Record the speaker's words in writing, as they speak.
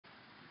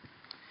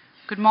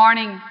Good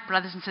morning,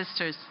 brothers and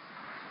sisters.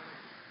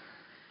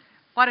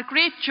 What a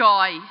great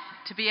joy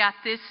to be at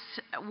this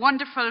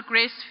wonderful,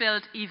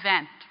 grace-filled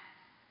event.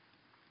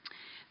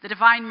 The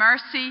Divine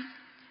Mercy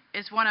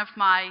is one of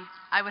my,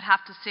 I would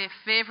have to say,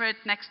 favourite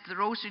next to the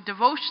Rosary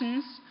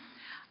devotions.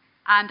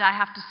 And I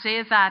have to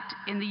say that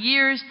in the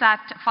years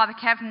that Father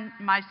Kevin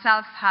and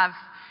myself have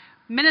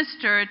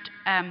ministered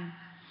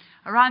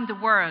around the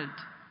world,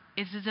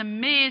 it is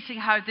amazing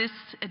how this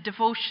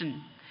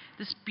devotion,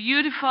 this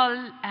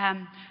beautiful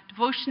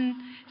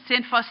devotion,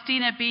 St.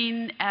 Faustina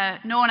being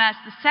known as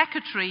the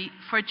secretary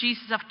for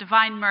Jesus of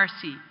Divine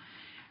Mercy,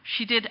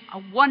 she did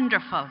a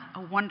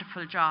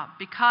wonderful job.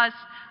 Because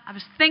I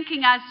was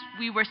thinking as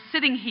we were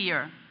sitting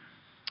here,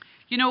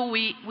 you know,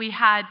 we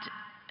had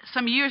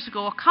some years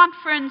ago a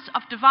conference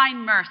of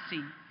Divine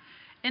Mercy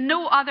in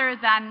no other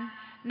than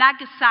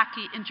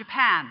Nagasaki in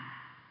Japan.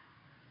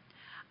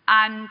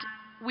 And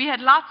we had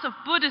lots of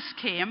Buddhists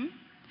came,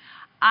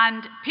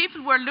 and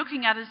people were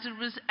looking at us. It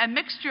was a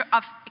mixture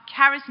of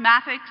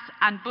charismatics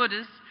and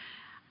Buddhists.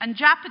 And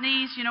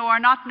Japanese, you know, are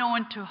not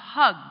known to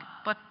hug,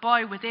 but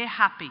boy, were they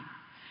happy.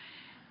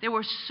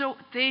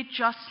 They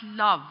just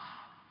love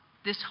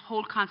this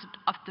whole concept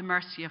of the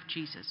mercy of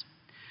Jesus.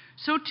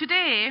 So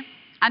today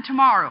and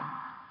tomorrow,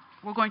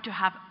 we're going to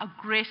have a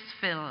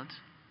grace-filled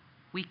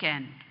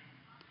weekend.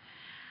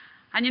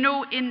 And you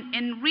know,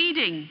 in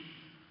reading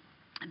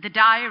the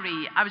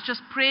diary, I was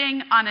just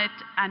praying on it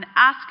and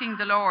asking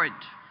the Lord,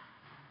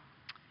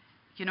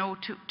 you know,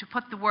 to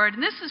put the word.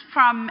 And this is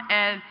from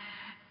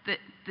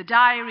the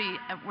diary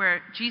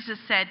where Jesus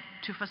said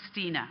to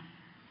Faustina,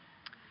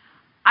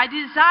 "I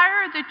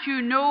desire that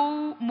you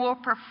know more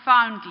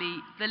profoundly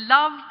the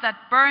love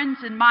that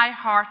burns in my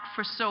heart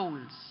for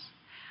souls.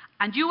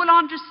 And you will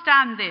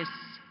understand this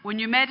when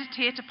you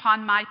meditate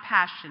upon my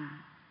passion.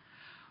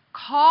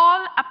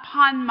 Call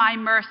upon my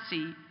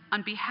mercy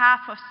on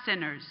behalf of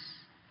sinners.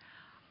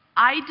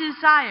 I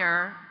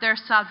desire their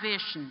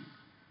salvation.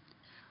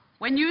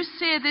 When you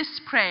say this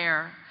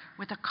prayer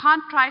with a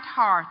contrite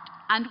heart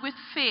and with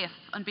faith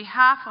on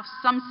behalf of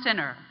some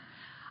sinner,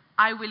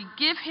 I will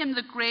give him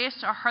the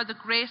grace or her the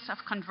grace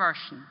of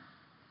conversion."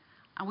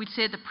 And we'll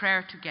say the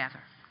prayer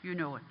together. You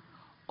know it.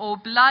 "O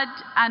blood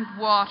and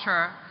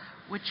water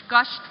which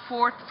gushed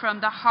forth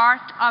from the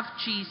heart of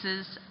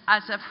Jesus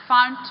as a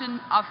fountain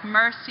of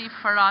mercy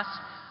for us,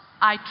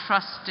 I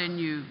trust in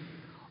you.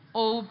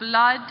 O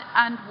blood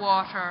and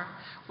water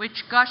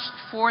which gushed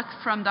forth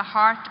from the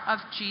heart of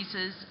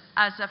Jesus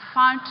as a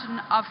fountain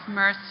of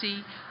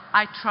mercy,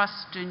 I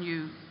trust in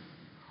you.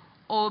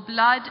 O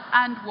blood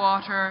and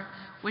water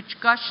which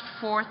gushed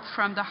forth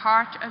from the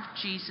heart of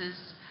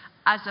Jesus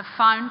as a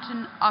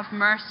fountain of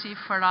mercy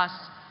for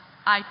us,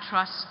 I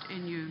trust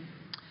in you."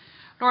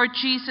 Lord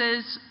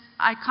Jesus,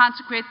 I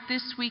consecrate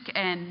this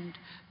weekend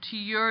to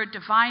your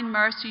divine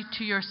mercy,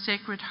 to your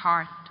sacred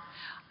heart.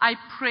 I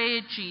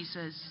pray,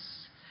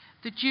 Jesus,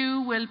 that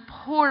you will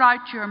pour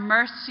out your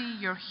mercy,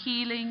 your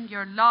healing,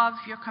 your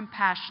love, your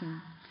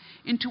compassion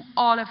into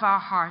all of our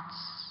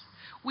hearts.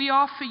 We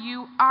offer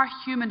you our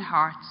human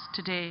hearts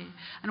today,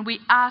 and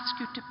we ask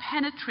you to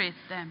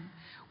penetrate them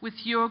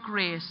with your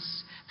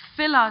grace.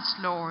 Fill us,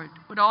 Lord,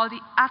 with all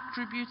the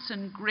attributes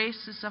and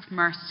graces of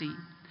mercy.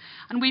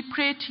 And we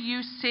pray to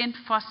you, Saint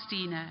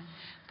Faustina,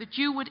 that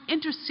you would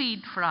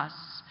intercede for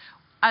us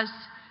as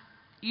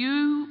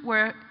you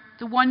were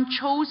the one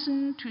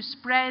chosen to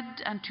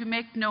spread and to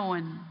make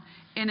known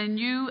in a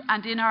new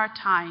and in our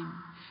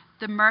time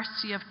the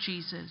mercy of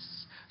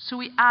Jesus. So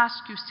we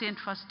ask you, Saint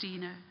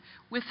Faustina,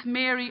 with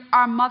Mary,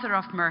 our Mother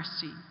of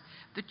Mercy,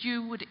 that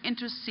you would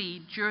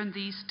intercede during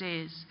these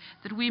days,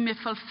 that we may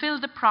fulfill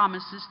the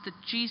promises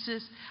that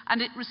Jesus,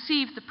 and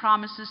receive the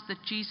promises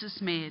that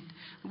Jesus made.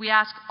 We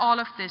ask all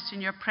of this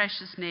in your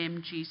precious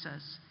name,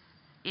 Jesus.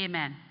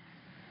 Amen.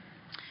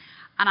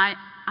 And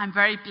I'm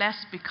very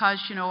blessed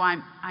because, you know,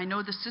 I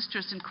know the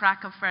sisters in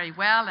Krakow very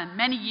well, and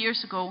many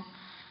years ago,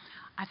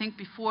 I think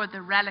before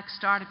the relics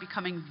started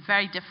becoming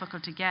very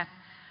difficult to get,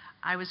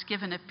 I was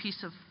given a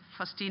piece of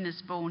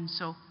Faustina's bone,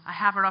 so I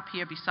have her up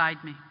here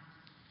beside me.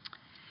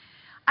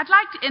 I'd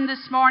like to, in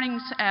this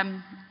morning's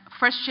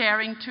first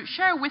sharing, to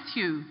share with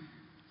you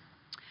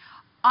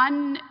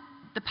on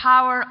the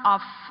power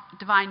of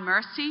divine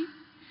mercy,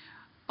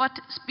 but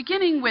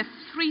beginning with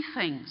three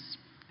things: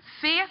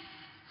 faith,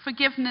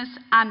 forgiveness,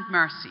 and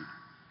mercy.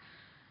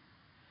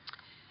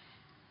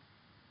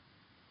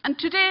 And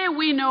today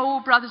we know,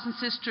 brothers and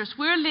sisters,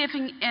 we're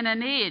living in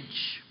an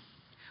age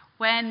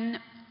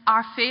when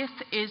our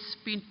faith is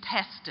being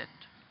tested.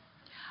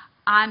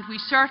 And we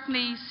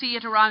certainly see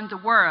it around the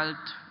world,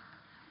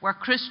 where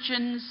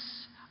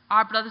Christians,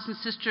 our brothers and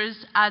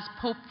sisters, as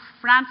Pope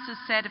Francis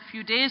said a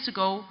few days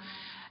ago,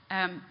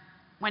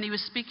 when he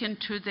was speaking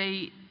to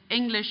the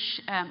English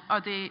or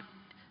the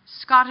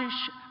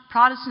Scottish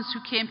Protestants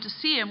who came to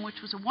see him,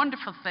 which was a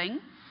wonderful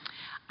thing,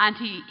 and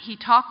he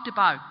talked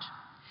about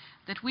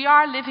that we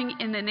are living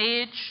in an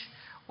age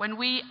when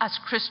we as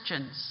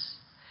Christians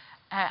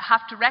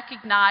have to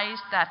recognize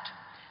that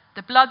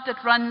the blood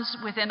that runs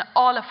within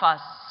all of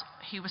us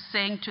he was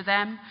saying to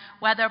them,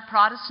 whether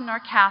Protestant or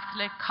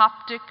Catholic,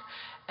 Coptic,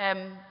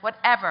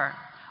 whatever,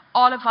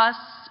 all of us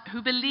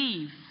who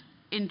believe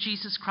in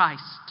Jesus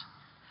Christ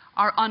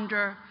are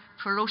under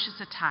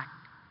ferocious attack.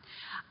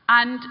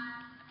 And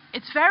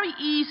it's very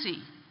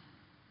easy.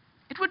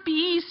 It would be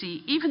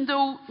easy, even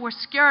though we're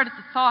scared at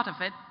the thought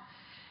of it,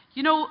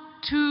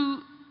 to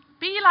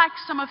be like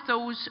some of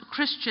those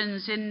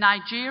Christians in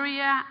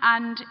Nigeria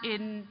and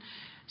in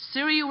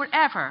Syria,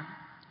 wherever,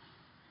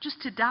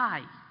 just to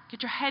die,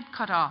 get your head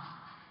cut off,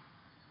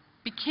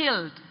 be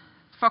killed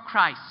for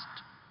Christ.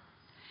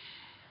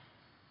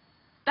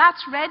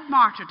 That's red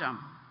martyrdom.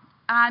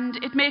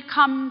 And it may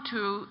come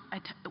to,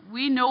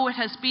 we know it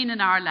has been in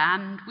our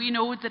land. We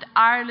know that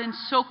Ireland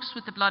soaks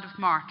with the blood of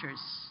martyrs.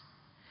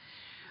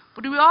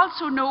 But we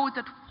also know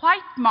that white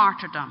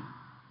martyrdom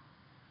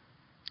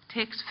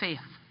takes faith.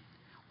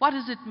 What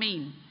does it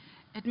mean?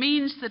 It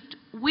means that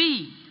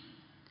we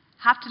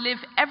have to live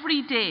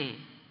every day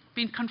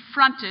being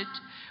confronted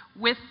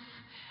with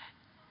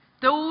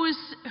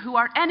those who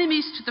are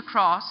enemies to the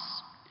cross,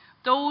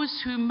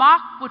 those who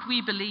mock what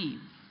we believe,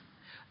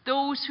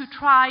 those who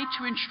try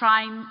to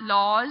enshrine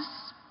laws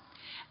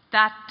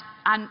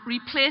and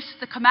replace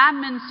the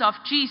commandments of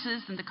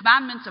Jesus and the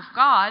commandments of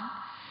God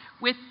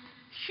with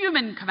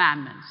human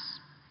commandments.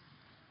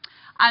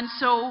 And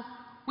so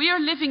we are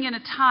living in a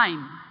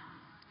time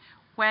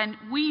when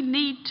we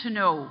need to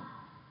know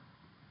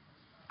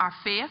our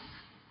faith,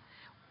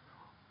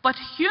 but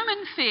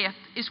human faith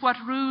is what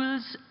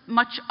rules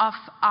much of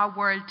our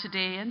world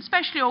today, and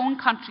especially our own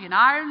country in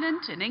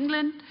Ireland, in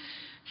England.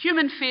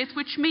 Human faith,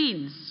 which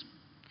means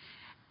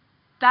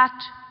that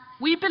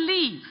we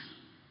believe,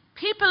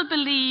 people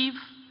believe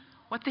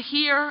what they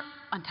hear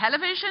on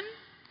television,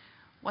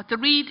 what they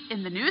read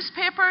in the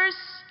newspapers,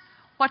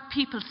 what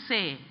people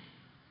say.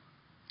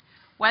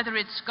 Whether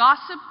it's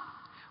gossip,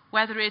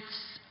 whether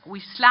it's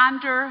we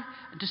slander,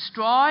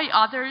 destroy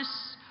others,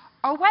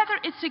 or whether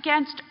it's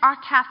against our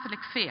Catholic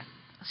faith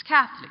as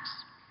Catholics.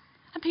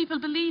 And people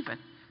believe it.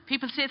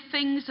 People say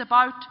things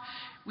about,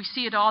 we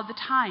see it all the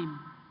time,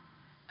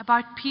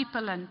 about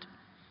people, and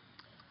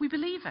we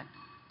believe it.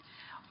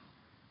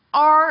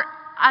 Or,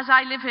 as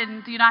I live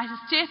in the United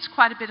States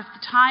quite a bit of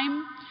the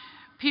time,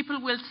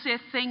 people will say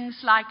things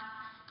like,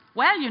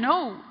 well,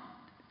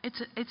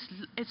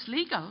 it's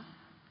legal.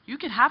 You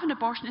can have an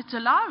abortion. It's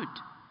allowed.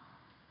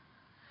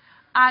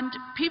 And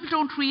people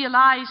don't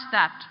realize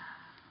that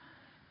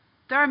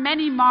there are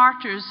many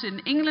martyrs in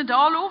England,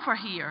 all over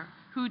here,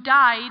 who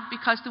died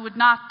because they would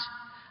not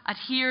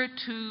adhere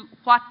to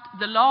what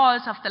the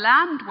laws of the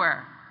land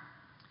were.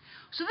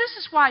 So this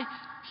is why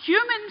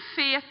human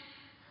faith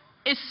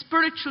is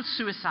spiritual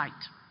suicide.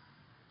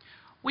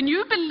 When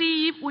you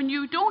believe, when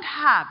you don't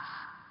have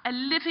a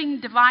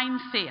living divine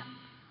faith,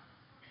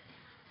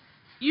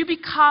 you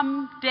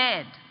become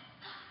dead.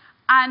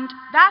 And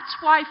that's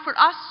why for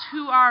us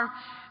who are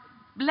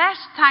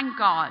blessed, thank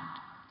God,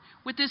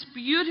 with this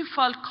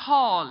beautiful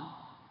call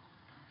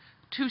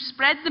to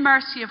spread the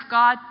mercy of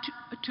God,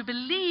 to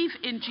believe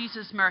in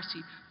Jesus'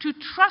 mercy, to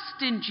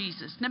trust in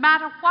Jesus, no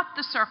matter what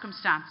the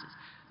circumstances,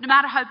 no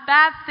matter how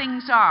bad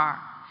things are.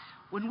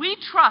 When we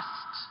trust,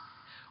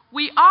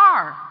 we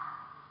are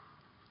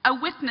a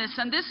witness,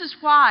 and this is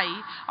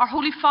why our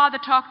Holy Father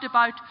talked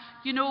about,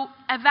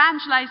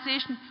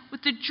 evangelization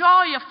with the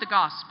joy of the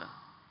gospel.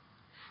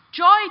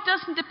 Joy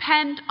doesn't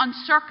depend on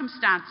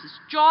circumstances.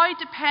 Joy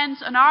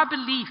depends on our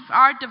belief,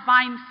 our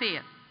divine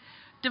faith.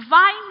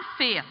 Divine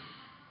faith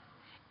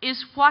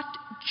is what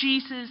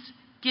Jesus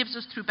gives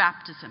us through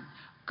baptism.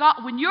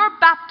 God, when you're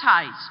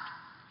baptized,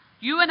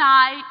 you and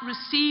I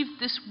receive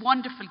this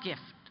wonderful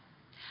gift.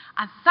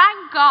 And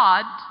thank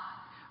God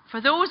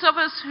for those of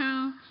us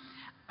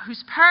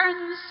whose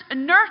parents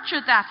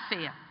nurtured that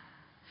faith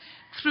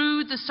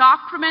through the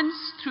sacraments,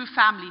 through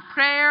family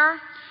prayer,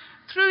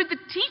 through the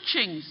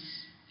teachings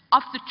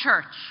of the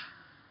church,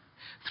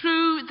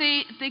 through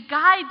the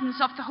guidance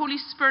of the Holy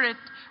Spirit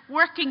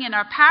working in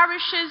our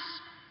parishes.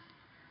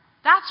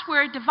 That's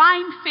where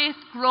divine faith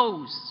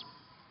grows.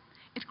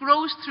 It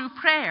grows through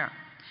prayer.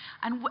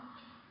 And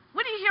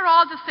when you hear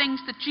all the things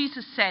that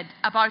Jesus said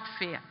about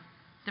faith,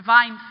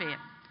 divine faith,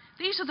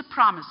 these are the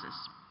promises.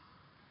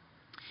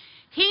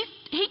 He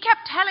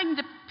kept telling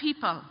the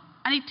people,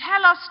 and he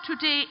tells us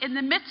today in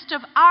the midst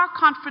of our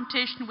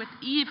confrontation with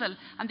evil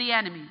and the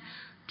enemy,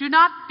 do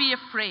not be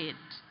afraid.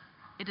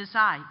 It is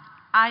I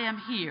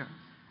am here.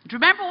 And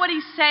remember what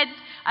he said,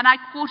 and I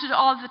quote it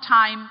all the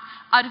time,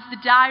 out of the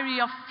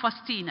diary of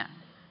Faustina.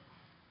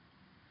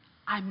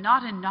 I'm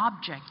not an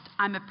object,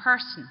 I'm a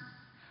person.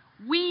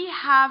 We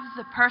have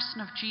the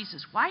person of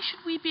Jesus. Why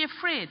should we be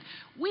afraid?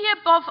 We,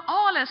 above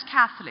all as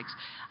Catholics,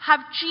 have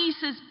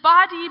Jesus'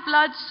 body,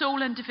 blood,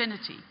 soul, and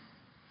divinity.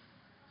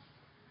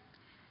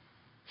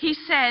 He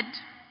said,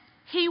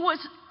 he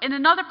was, in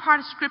another part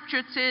of Scripture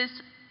it says,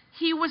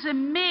 he was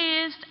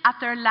amazed at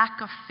their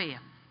lack of faith.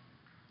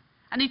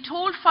 And he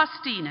told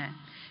Faustina,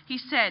 he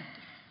said,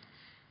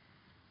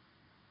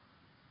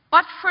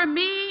 but for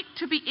me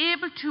to be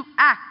able to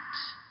act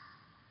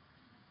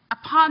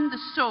upon the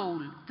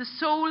soul. The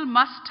soul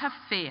must have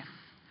faith.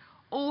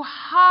 Oh,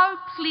 how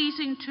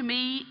pleasing to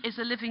me is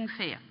a living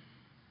faith.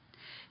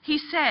 He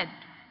said,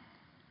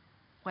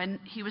 when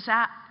he was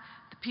at,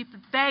 the people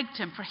begged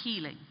him for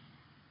healing.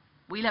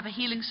 We'll have a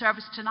healing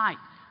service tonight.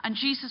 And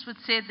Jesus would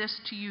say this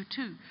to you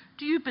too.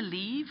 Do you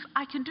believe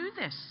I can do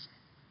this?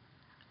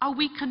 Are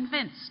we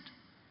convinced?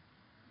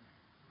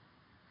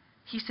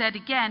 He said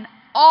again,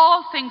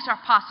 all things are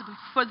possible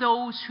for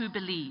those who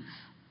believe.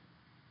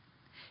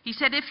 He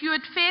said, if you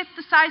had faith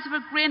the size of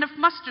a grain of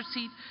mustard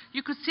seed,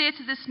 you could say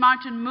to this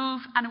mountain,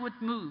 move, and it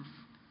would move.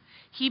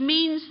 He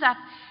means that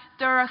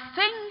there are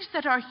things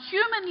that are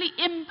humanly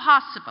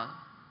impossible,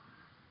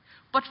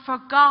 but for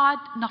God,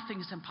 nothing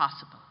is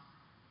impossible.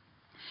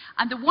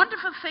 And the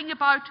wonderful thing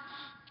about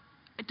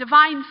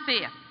divine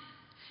faith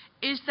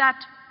is that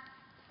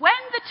when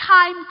the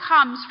time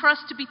comes for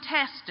us to be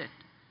tested,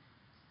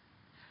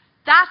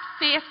 that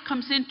faith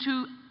comes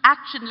into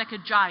action like a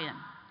giant.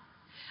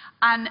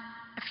 And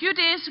a few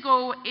days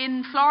ago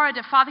in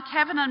Florida, Father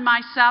Kevin and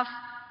myself,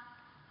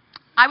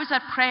 I was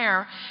at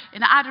prayer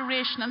in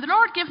adoration, and the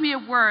Lord gave me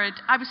a word.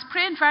 I was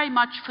praying very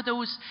much for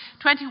those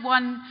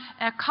 21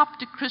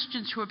 Coptic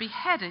Christians who were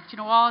beheaded,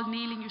 all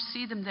kneeling, you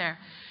see them there.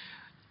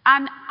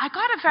 And I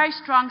got a very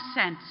strong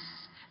sense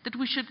that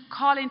we should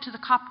call into the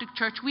Coptic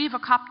church. We have a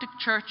Coptic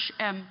church.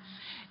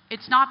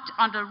 It's not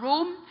under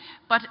Rome,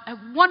 but a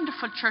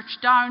wonderful church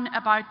down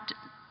about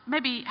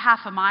maybe half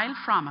a mile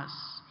from us.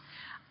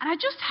 And I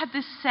just had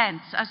this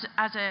sense as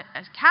a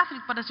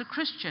Catholic, but as a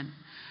Christian.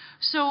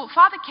 So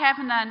Father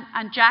Kevin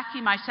and Jackie,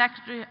 our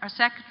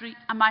secretary,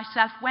 and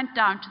myself went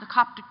down to the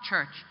Coptic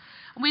church.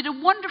 And we had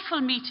a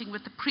wonderful meeting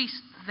with the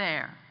priest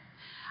there.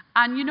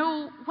 And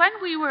when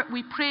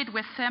we prayed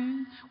with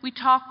him, we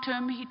talked to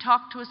him, he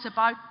talked to us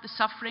about the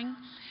suffering.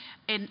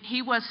 And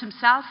he was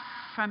himself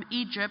from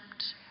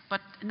Egypt,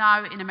 but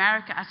now in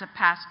America as a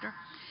pastor.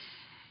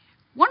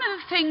 One of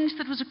the things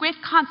that was a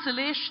great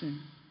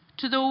consolation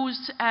to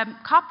those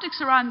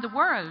Coptics around the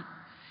world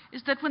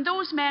is that when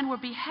those men were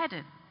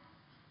beheaded,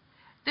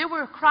 they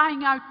were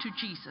crying out to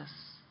Jesus.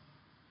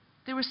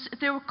 They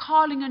were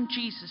calling on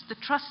Jesus. They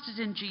trusted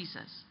in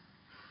Jesus.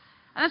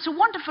 And that's a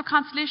wonderful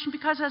consolation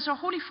because, as our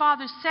Holy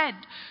Father said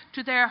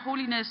to their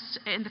holiness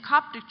in the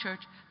Coptic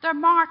church, they're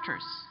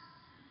martyrs.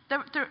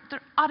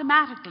 They're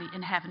automatically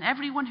in heaven.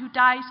 Everyone who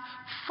dies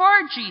for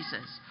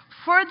Jesus,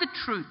 for the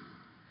truth,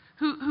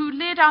 who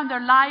lay down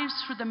their lives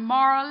for the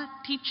moral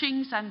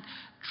teachings and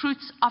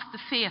truths of the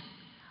faith.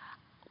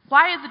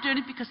 Why are they doing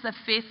it? Because they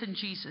have faith in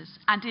Jesus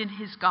and in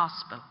his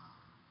gospel.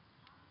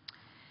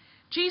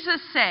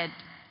 Jesus said,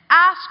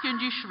 ask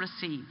and you shall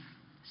receive.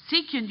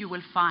 Seek and you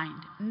will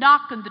find.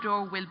 Knock and the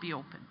door will be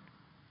opened.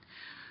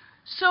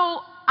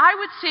 So I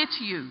would say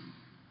to you,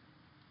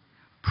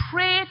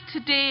 pray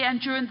today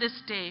and during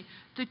this day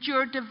that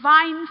your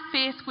divine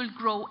faith will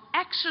grow.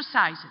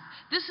 Exercise it.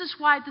 This is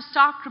why the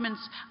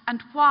sacraments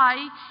and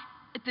why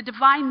the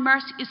divine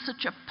mercy is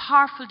such a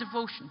powerful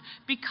devotion.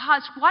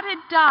 Because what it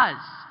does,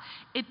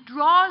 it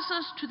draws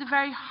us to the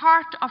very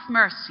heart of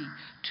mercy,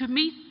 to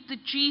meet the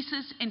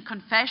Jesus in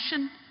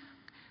confession.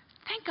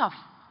 Think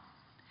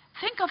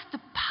of the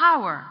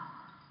power,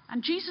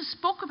 and Jesus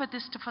spoke about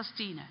this to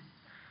Faustina,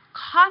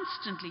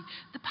 constantly,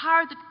 the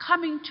power that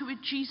coming to a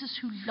Jesus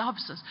who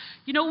loves us.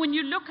 When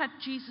you look at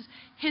Jesus,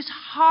 his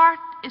heart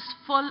is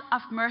full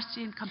of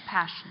mercy and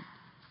compassion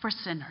for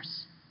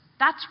sinners.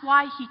 That's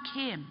why he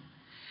came.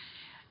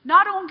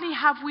 Not only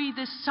have we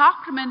this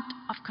sacrament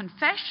of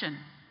confession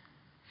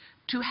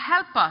to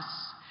help us,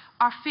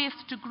 our faith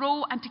to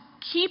grow and to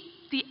keep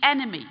the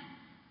enemy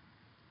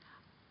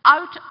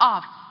out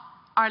of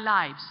our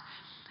lives.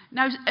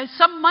 Now,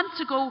 some months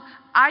ago,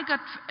 I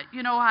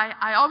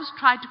always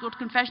tried to go to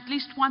confession at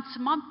least once a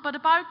month, but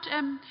about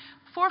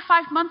 4 or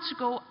 5 months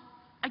ago,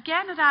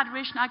 again at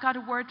adoration, I got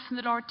a word from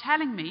the Lord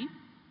telling me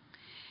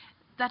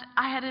that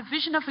I had a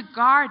vision of a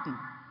garden.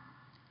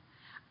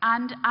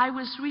 And I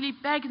was really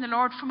begging the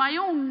Lord for my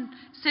own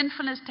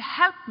sinfulness to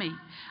help me.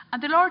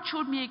 And the Lord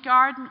showed me a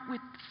garden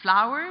with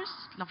flowers,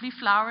 lovely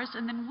flowers,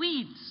 and then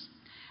weeds.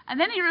 And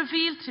then he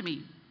revealed to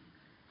me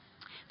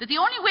that the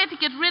only way to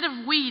get rid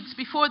of weeds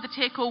before they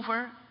take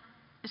over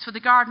is for the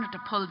gardener to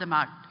pull them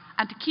out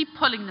and to keep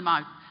pulling them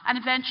out. And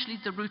eventually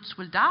the roots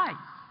will die.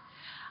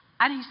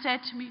 And he said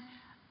to me,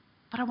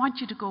 but I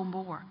want you to go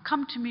more.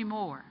 Come to me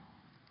more.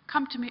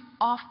 Come to me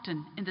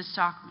often in the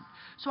sacrament.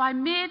 So I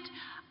made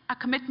a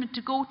commitment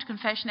to go to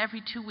confession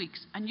every 2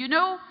 weeks. And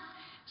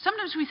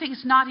sometimes we think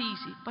it's not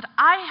easy, but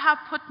I have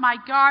put my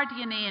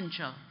guardian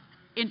angel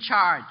in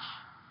charge.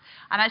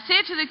 And I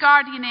say to the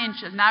guardian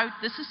angel, now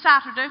this is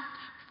Saturday,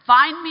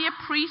 find me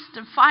a priest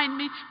and find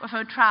me if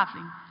I'm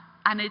traveling.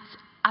 And it's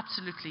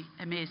absolutely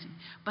amazing.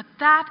 But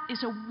that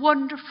is a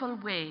wonderful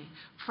way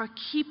for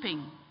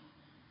keeping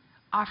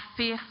our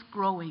faith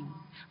growing.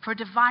 For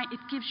divine, it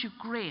gives you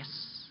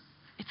grace.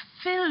 It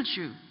fills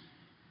you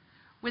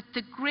with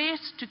the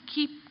grace to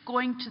keep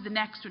going to the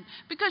next one.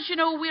 Because,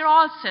 we're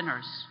all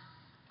sinners.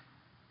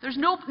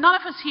 None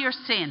of us here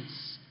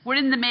saints. We're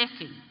in the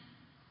making.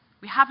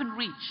 We haven't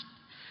reached.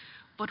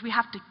 But we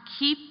have to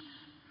keep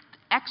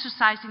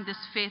exercising this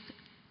faith,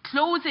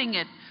 clothing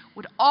it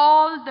with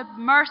all the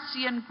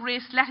mercy and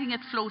grace, letting it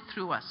flow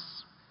through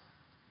us.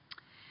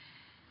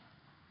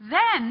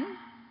 Then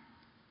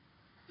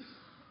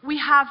we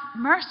have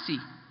mercy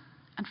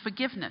and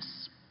forgiveness.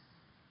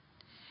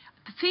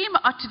 The theme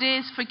of today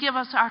is forgive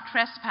us our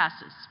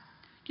trespasses.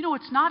 You know,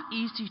 it's not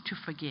easy to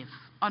forgive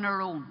on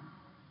our own.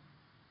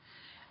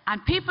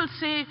 And people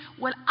say,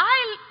 well,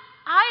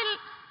 I'll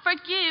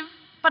forgive,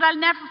 but I'll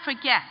never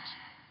forget.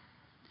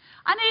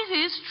 And it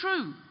is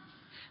true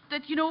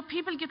that, you know,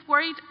 people get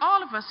worried,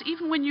 all of us,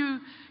 even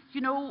when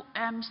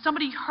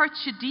somebody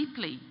hurts you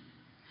deeply.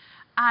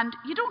 And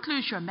you don't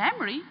lose your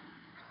memory.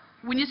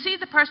 When you see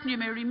the person, you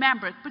may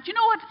remember it. But you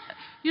know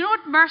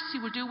what mercy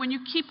will do when you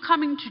keep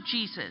coming to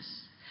Jesus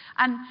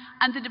and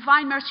the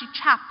Divine Mercy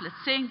Chaplet,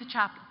 saying the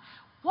chaplet.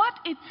 What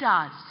it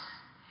does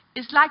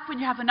is like when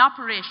you have an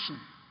operation.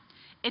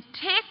 It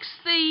takes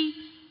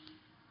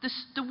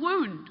the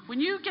wound. When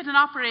you get an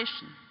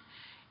operation,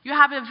 you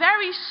have a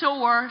very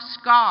sore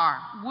scar,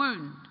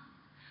 wound.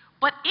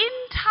 But in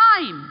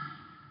time,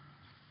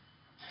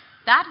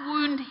 that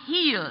wound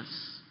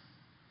heals.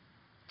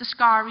 The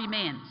scar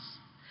remains.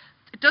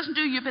 It doesn't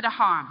do you a bit of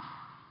harm.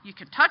 You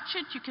can touch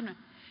it,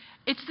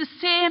 It's the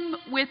same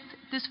with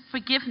this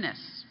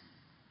forgiveness.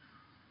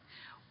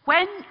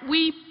 When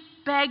we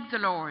beg the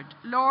Lord,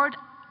 Lord,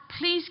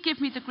 please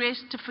give me the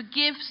grace to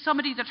forgive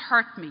somebody that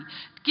hurt me.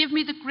 Give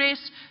me the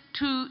grace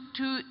to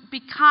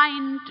be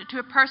kind to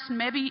a person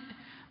maybe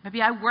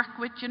I work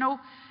with. You know,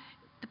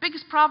 the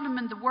biggest problem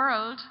in the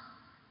world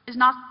is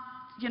not,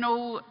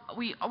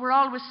 we're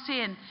always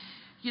saying,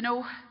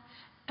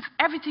 if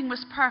everything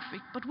was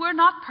perfect, but we're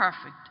not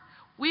perfect.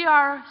 We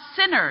are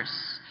sinners.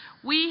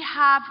 We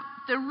have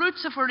the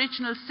roots of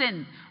original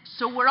sin.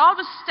 So we're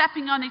always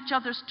stepping on each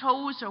other's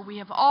toes, or we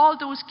have all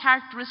those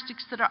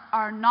characteristics that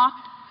are not,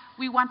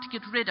 we want to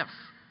get rid of.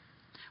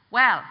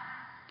 Well,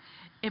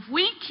 if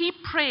we keep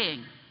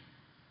praying,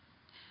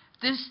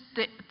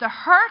 the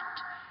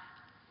hurt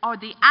or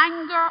the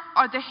anger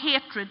or the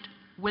hatred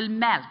will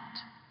melt.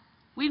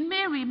 We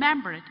may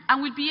remember it,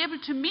 and we'll be able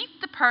to meet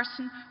the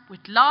person with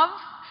love,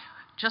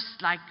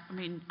 just like,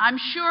 I'm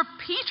sure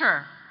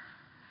Peter,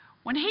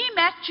 when he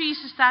met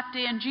Jesus that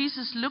day and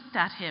Jesus looked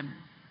at him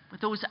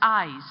with those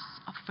eyes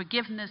of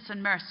forgiveness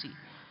and mercy,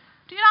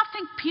 do you not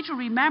think Peter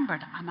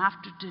remembered, I'm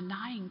after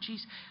denying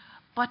Jesus?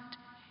 But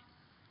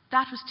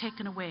that was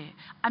taken away.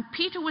 And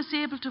Peter was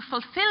able to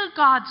fulfill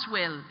God's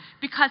will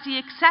because he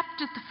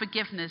accepted the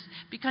forgiveness,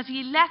 because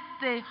he let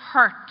the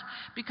hurt,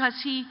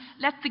 because he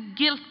let the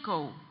guilt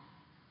go.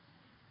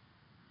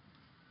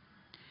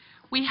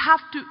 We have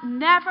to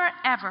never,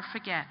 ever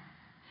forget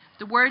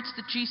the words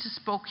that Jesus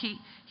spoke.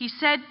 He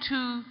said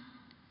to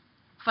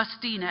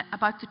Faustina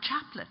about the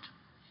chaplet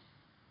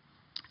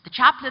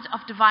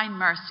of divine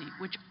mercy,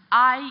 which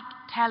I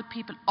tell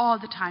people all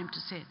the time to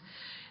say.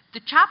 The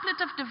chaplet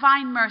of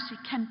divine mercy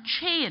can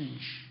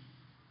change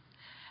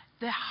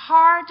the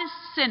hardest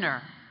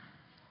sinner.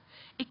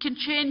 It can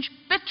change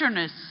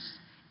bitterness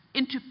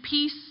into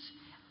peace,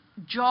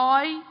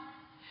 joy.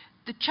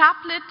 The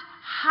chaplet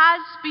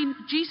has been,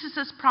 Jesus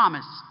has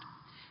promised.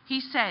 He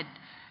said,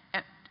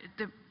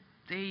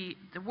 the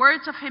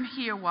words of him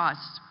here was,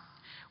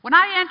 when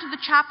I entered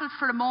the chapel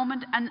for a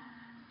moment, and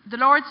the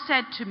Lord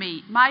said to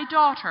me, my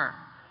daughter,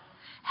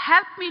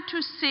 help me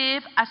to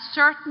save a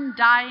certain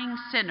dying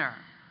sinner.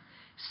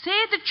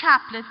 Say the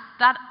chaplet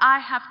that I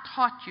have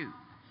taught you.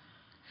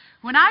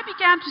 When I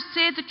began to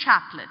say the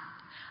chaplet,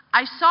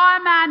 I saw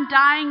a man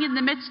dying in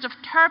the midst of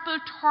terrible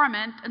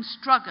torment and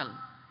struggle.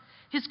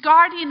 His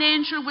guardian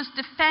angel was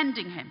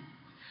defending him,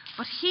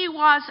 but he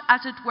was,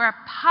 as it were,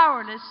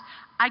 powerless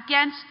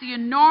against the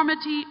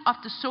enormity of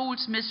the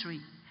soul's misery.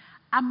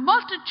 A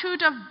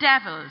multitude of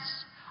devils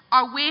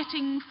are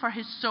waiting for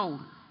his soul.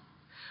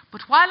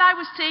 But while I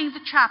was saying the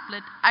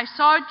chaplet, I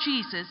saw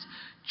Jesus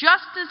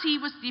just as he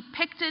was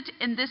depicted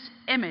in this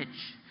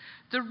image.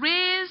 The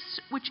rays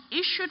which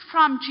issued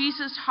from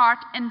Jesus' heart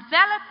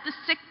enveloped the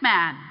sick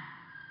man,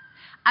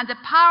 and the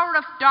power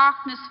of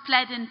darkness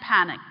fled in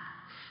panic.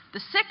 The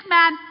sick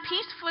man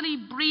peacefully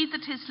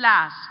breathed his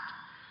last.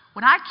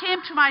 When I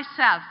came to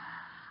myself,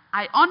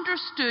 I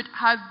understood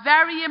how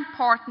very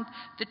important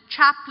the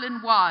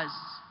chaplain was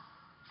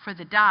for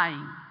the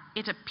dying.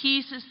 It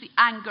appeases the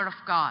anger of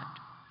God.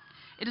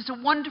 It is a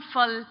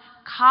wonderful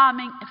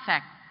calming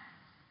effect.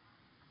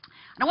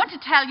 And I want to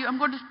tell you, I'm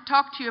going to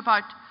talk to you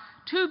about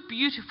two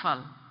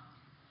beautiful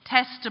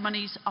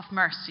testimonies of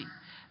mercy,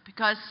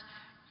 because,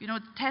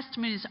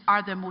 testimonies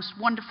are the most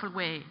wonderful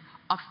way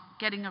of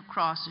getting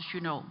across, as you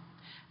know.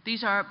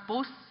 These are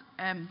both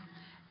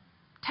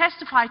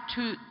testify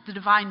to the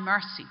divine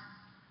mercy.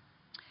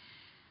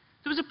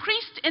 There was a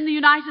priest in the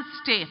United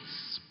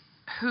States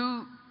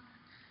who,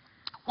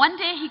 one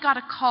day he got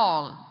a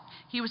call.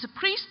 He was a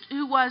priest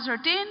who was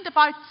ordained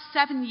about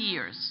 7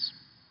 years.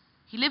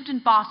 He lived in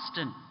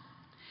Boston.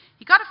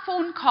 He got a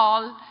phone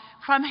call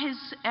from his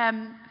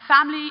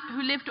family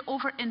who lived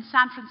over in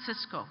San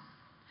Francisco.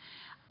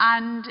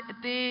 And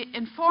they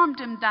informed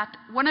him that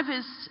one of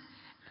his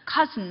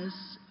cousins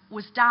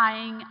was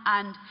dying,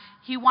 and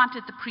he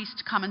wanted the priest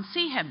to come and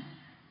see him.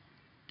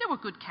 They were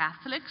good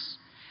Catholics,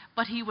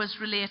 but he was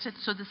related,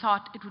 so they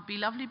thought it would be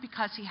lovely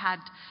because he had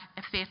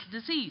a fatal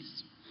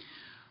disease.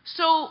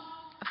 So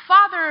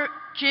Father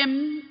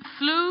Jim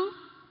flew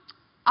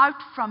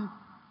out from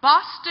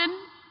Boston,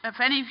 if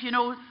any of you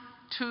know,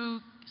 to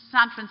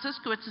San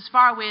Francisco. It's as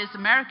far away as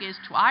America is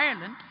to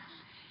Ireland.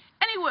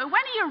 Anyway,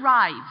 when he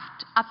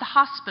arrived at the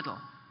hospital,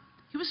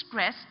 he was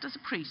dressed as a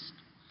priest.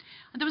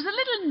 And there was a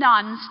little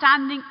nun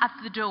standing at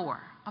the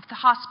door of the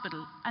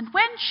hospital. And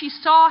when she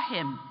saw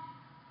him,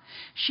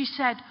 she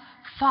said,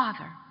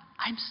 "Father,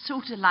 I'm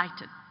so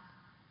delighted.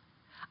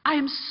 I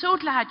am so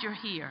glad you're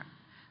here."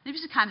 And he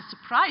was kind of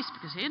surprised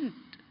because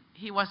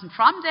he wasn't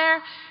from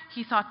there.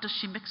 He thought, does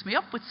she mix me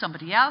up with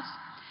somebody else?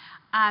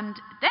 And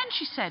then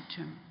she said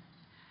to him,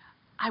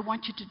 "I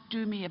want you to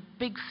do me a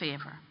big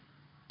favor.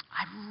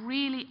 I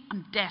really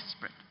am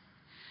desperate."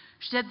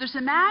 She said, "There's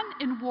a man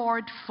in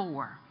Ward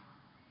 4,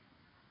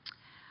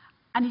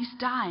 and he's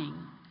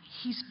dying.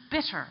 He's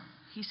bitter.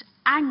 He's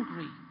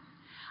angry.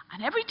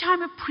 And every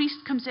time a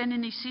priest comes in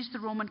and he sees the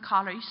Roman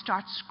collar, he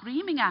starts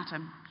screaming at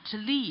him to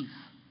leave.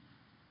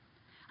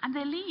 And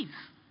they leave."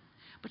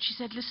 But she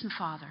said, "Listen,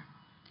 Father,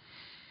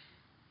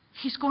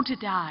 he's going to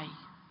die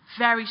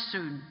very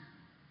soon.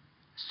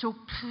 So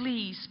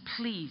please,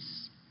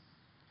 please,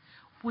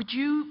 would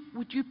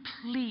you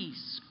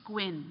please go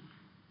in?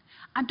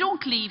 And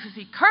don't leave. If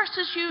he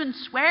curses you and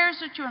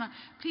swears at you,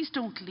 please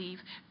don't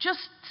leave.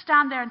 Just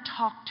stand there and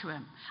talk to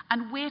him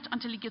and wait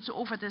until he gets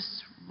over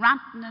this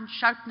ranting and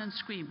shouting and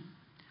screaming."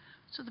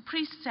 So the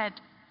priest said,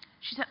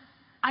 she said,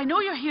 "I know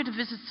you're here to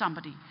visit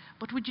somebody,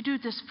 but would you do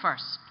this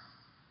first?"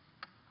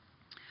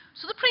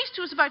 So the priest,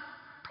 who was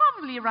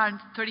probably around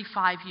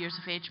 35 years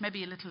of age,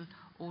 maybe a little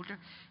older,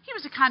 he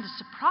was kind of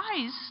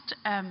surprised.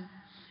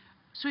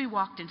 So he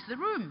walked into the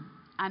room,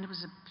 and there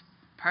was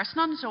a person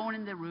on his own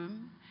in the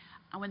room.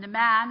 And when the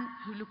man,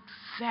 who looked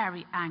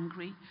very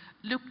angry,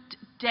 looked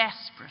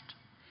desperate,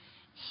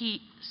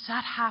 he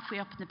sat halfway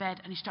up in the bed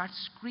and he started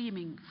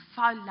screaming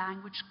foul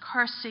language,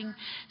 cursing,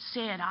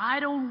 saying, "I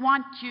don't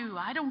want you.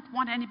 I don't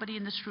want anybody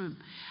in this room.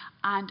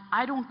 And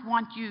I don't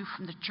want you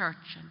from the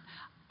church. And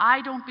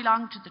I don't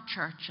belong to the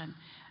church." And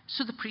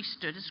so the priest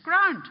stood his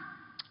ground.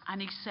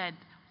 And he said,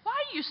 "Why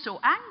are you so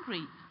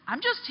angry?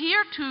 I'm just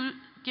here to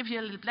give you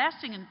a little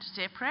blessing and to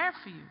say a prayer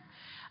for you."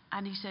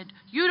 And he said,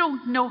 "You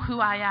don't know who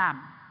I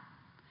am."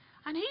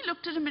 And he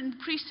looked at him, and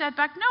the priest said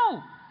back,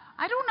 "No,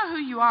 I don't know who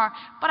you are,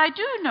 but I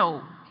do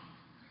know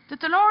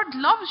that the Lord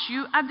loves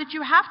you and that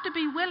you have to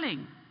be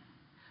willing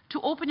to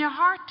open your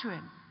heart to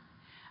him."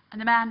 And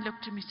the man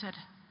looked at him and said,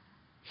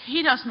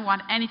 "He doesn't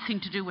want anything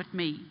to do with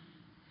me."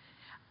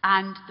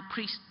 And the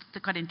priest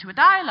got into a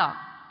dialogue.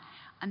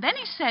 And then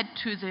he said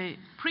to the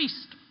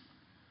priest,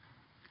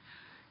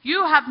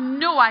 "You have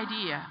no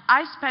idea.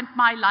 I spent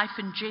my life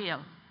in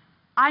jail.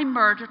 I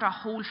murdered a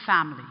whole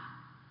family."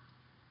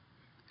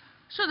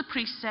 So the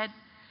priest said,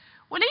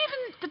 "Well,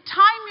 even the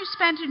time you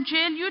spent in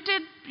jail, you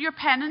did your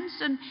penance."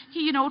 And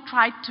he,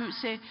 tried to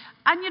say,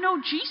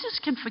 "And Jesus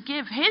can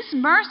forgive. His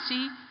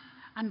mercy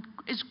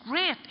is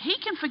great. He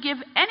can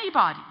forgive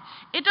anybody.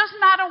 It doesn't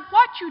matter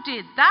what you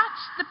did.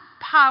 That's the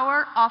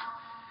power of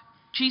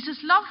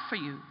Jesus' love for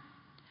you."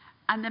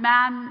 And the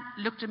man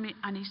looked at me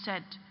and he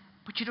said,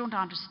 "But you don't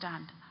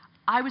understand.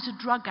 I was a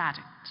drug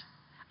addict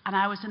and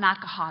I was an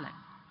alcoholic."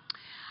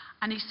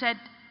 And he said,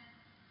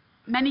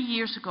 "Many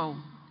years ago,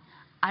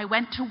 I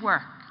went to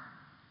work.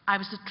 I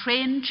was a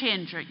train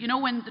changer.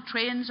 When the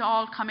trains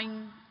all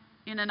coming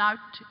in and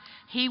out,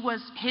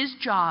 his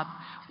job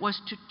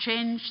was to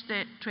change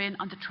the train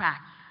on the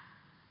track."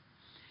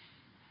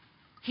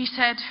 He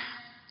said,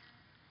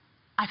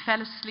 "I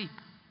fell asleep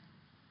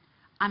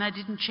and I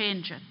didn't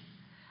change it.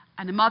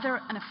 And a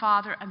mother and a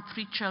father and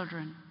 3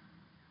 children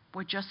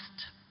were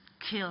just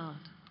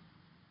killed."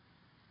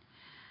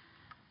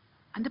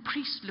 And the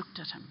priest looked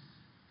at him.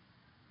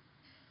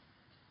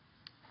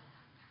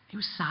 He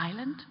was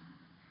silent.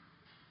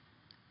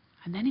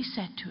 And then he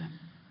said to him,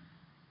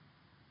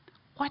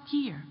 "What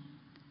year?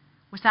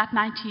 Was that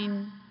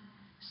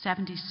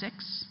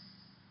 1976?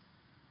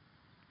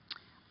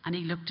 And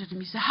he looked at him.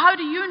 He said, "How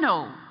do you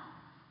know?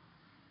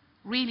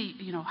 Really,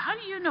 how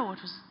do you know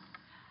it was?"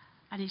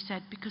 And he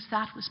said, "Because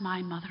that was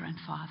my mother and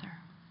father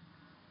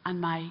and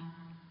my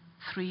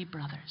 3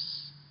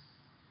 brothers."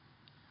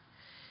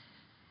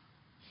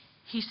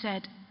 He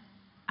said,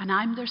 "And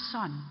I'm their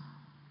son."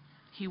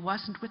 He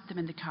wasn't with them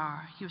in the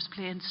car. He was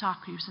playing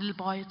soccer. He was a little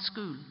boy at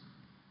school.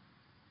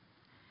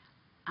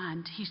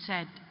 And he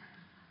said,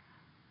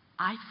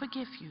 "I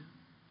forgive you.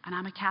 And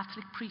I'm a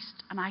Catholic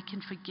priest. And I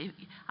can forgive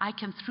you. I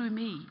can through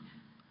me."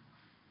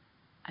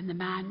 And the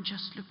man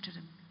just looked at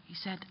him. He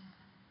said,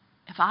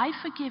 "If I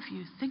forgive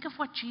you, think of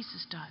what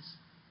Jesus does."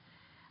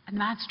 And the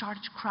man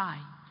started to cry.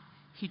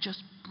 He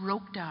just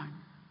broke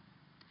down.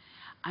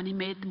 And he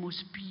made the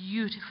most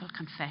beautiful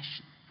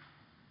confession.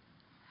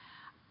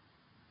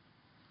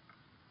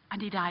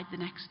 And he died the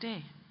next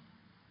day.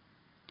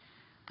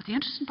 But the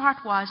interesting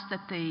part was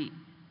that the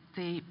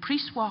the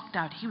priest walked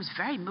out. He was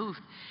very moved.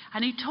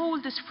 And he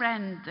told this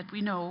friend that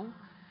we know,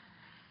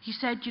 he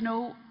said, you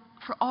know,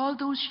 for all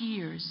those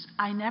years,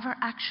 I never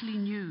actually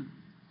knew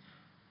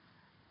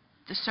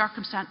the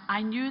circumstance.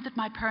 I knew that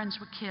my parents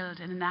were killed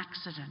in an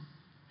accident.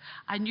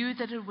 I knew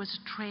that it was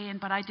a train,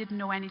 but I didn't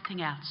know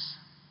anything else.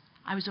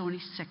 I was only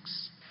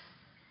 6.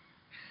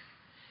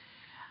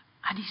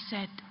 And he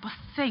said, but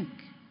think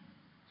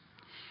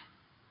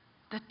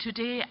that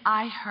today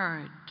I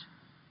heard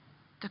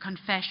the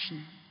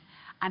confession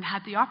and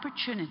had the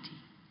opportunity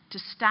to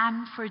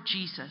stand for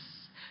Jesus,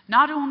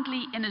 not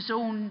only in his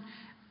own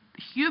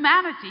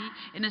humanity,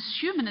 in his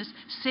humanness,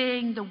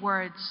 saying the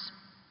words,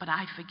 but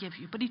I forgive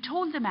you. But he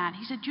told the man,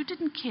 he said, you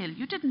didn't kill,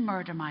 you didn't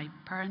murder my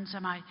parents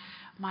and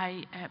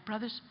my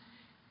brothers.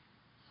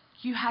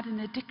 You had an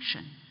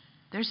addiction.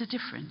 There's a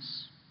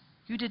difference.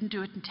 You didn't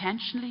do it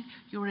intentionally.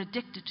 You were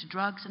addicted to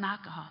drugs and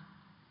alcohol.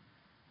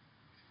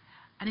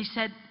 And he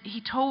said,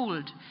 he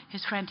told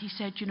his friend, he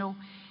said, you know,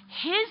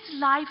 his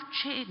life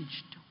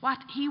changed. What?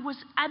 He was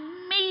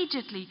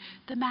immediately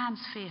the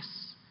man's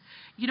face.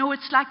 You know,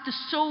 it's like the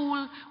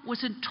soul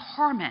was in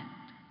torment.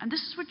 And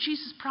this is what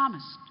Jesus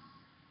promised.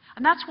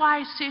 And that's why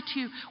I say to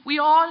you, we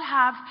all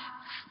have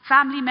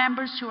family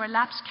members who are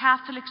lapsed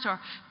Catholics or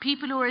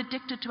people who are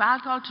addicted to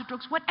alcohol, to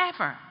drugs,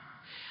 whatever.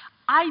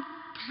 I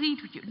plead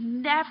with you,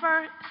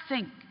 never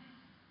think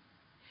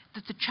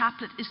that the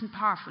chaplet isn't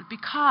powerful,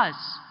 because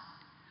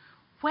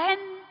when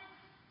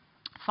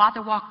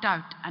Father walked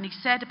out and he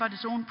said about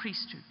his own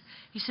priesthood,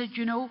 he said,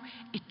 you know,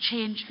 it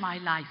changed my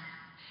life.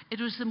 It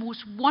was the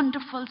most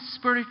wonderful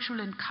spiritual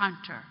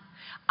encounter.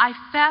 I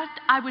felt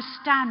I was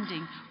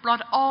standing,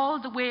 brought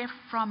all the way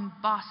from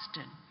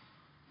Boston.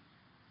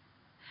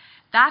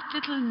 That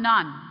little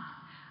nun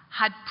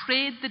had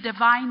prayed the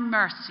Divine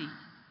Mercy,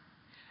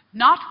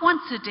 not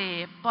once a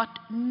day, but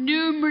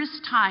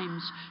numerous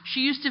times. She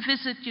used to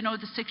visit, you know,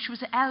 the sick. She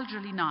was an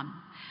elderly nun.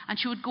 And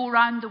she would go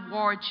around the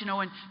wards, you know,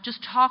 and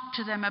just talk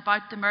to them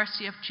about the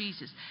mercy of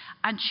Jesus.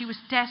 And she was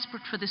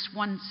desperate for this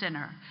one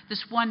sinner,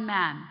 this one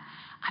man.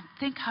 And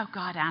think how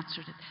God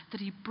answered it, that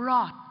he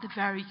brought the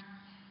very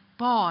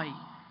boy,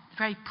 the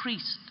very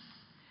priest.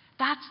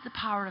 That's the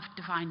power of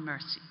divine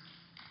mercy.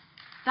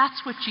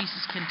 That's what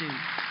Jesus can do.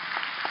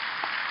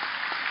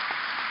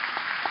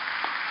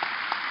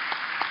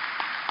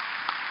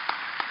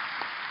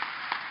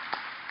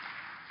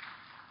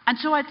 And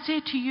so I'd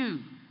say to you,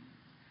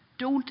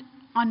 don't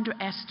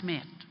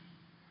underestimate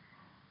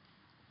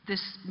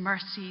this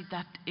mercy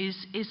that is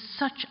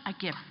such a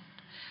gift.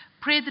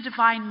 Pray the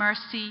divine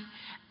mercy.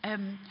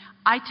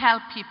 I tell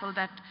people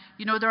that,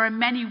 you know, there are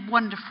many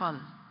wonderful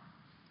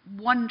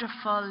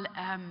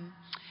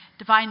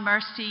divine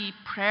mercy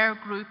prayer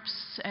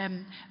groups,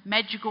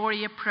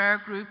 Medjugorje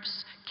prayer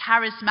groups,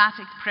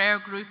 charismatic prayer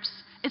groups.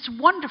 It's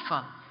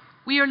wonderful.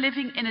 We are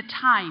living in a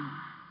time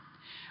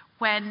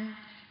when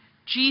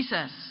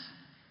Jesus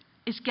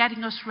is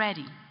getting us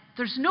ready.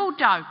 There's no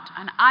doubt,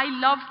 and I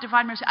love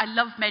divine mercy, I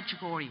love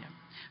Medjugorje.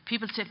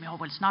 People say to me, oh,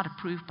 well, it's not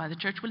approved by the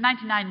church. Well,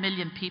 99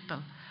 million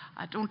people.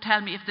 Don't tell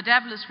me, if the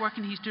devil is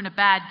working, he's doing a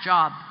bad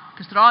job,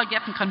 because they're all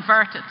getting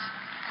converted.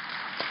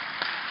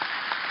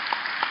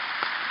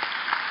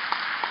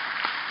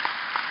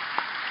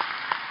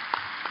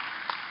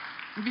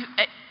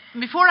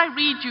 Before I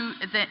read you,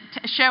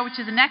 share with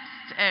you the next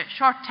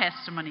short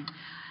testimony,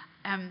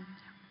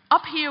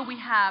 up here we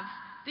have,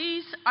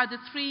 these are the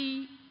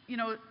 3, you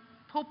know,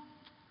 Pope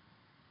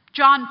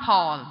John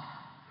Paul.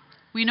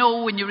 We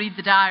know when you read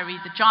the diary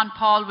that John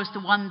Paul was the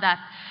one that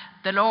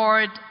the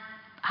Lord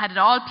had it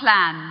all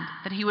planned,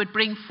 that he would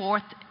bring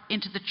forth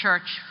into the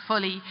church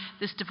fully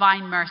this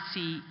divine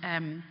mercy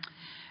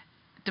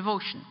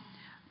devotion.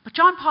 But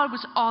John Paul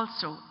was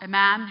also a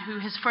man who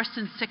his first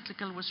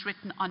encyclical was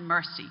written on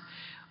mercy.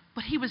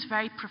 But he was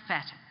very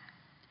prophetic.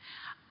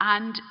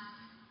 And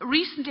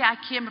recently I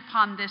came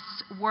upon this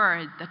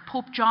word that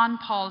Pope John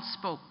Paul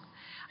spoke.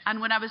 And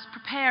when I was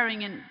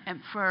preparing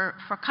for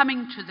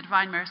coming to the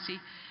Divine Mercy,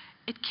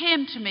 it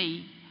came to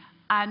me,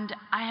 and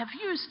I have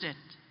used it,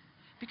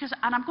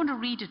 and I'm going to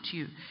read it to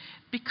you,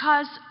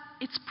 because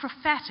it's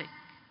prophetic.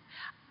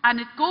 And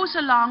it goes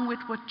along with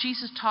what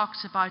Jesus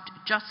talks about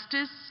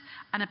justice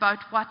and about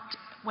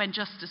when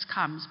justice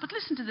comes. But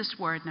listen to this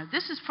word now.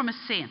 This is from a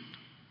saint.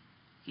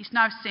 He's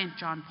now St.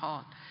 John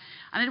Paul.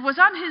 And it was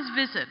on his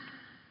visit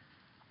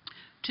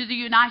to the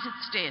United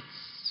States,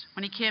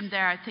 when he came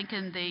there, I think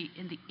in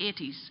the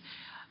 80s.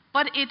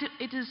 But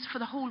it is for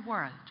the whole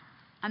world.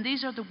 And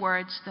these are the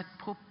words that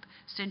Pope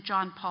St.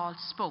 John Paul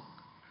spoke.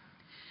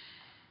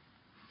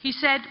 He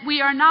said,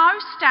 "We are now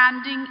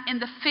standing in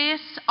the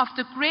face of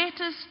the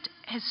greatest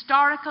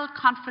historical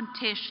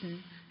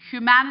confrontation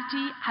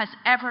humanity has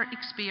ever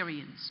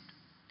experienced.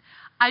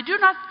 I do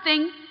not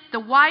think the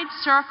wide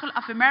circle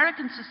of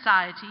American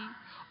society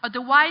or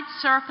the wide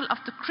circle of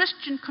the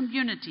Christian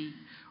community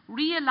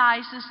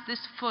realizes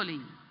this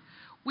fully.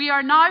 We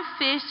are now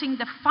facing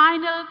the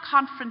final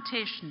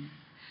confrontation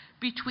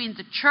between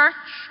the church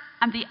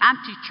and the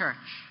anti-church,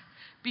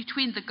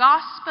 between the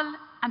gospel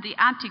and the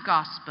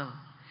anti-gospel,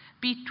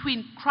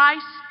 between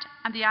Christ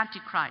and the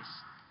Antichrist.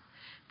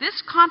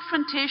 This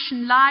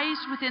confrontation lies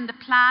within the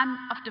plan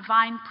of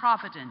divine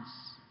providence.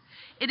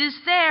 It is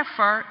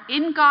therefore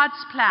in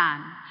God's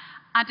plan,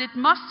 and it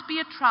must be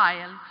a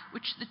trial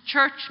which the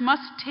church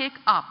must take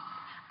up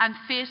and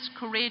face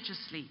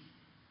courageously.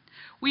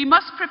 We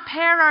must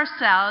prepare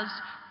ourselves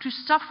to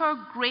suffer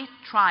great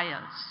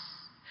trials.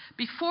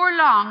 Before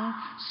long,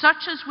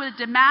 such as will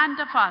demand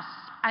of us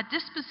a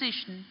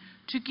disposition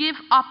to give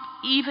up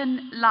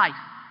even life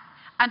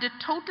and a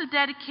total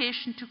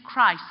dedication to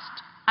Christ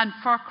and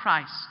for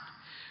Christ.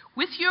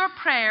 With your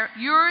prayer,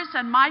 yours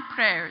and my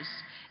prayers,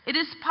 it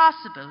is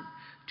possible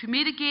to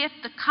mitigate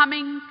the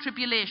coming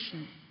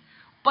tribulation,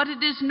 but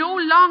it is no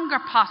longer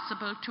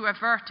possible to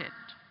avert it,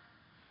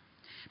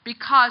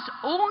 because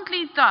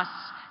only thus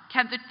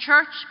can the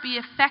church be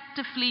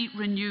effectively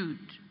renewed.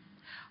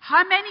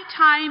 How many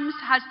times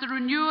has the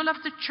renewal of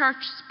the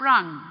church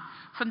sprung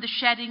from the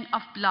shedding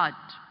of blood?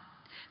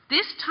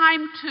 This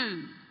time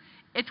too,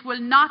 it will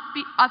not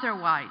be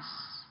otherwise.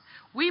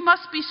 We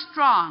must be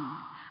strong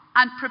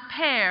and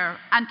prepare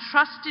and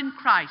trust in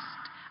Christ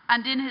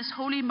and in his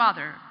Holy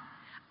Mother,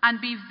 and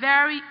be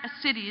very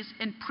assiduous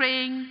in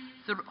praying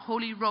the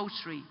Holy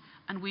Rosary.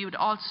 And we would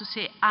also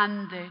say,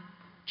 and the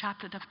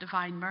Chaplet of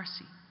Divine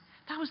Mercy.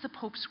 That was the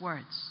Pope's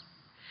words.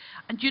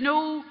 And you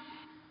know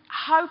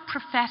how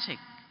prophetic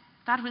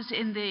that was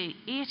in the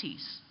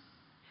 80s.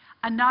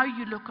 And now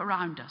you look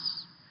around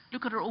us.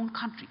 Look at our own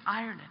country,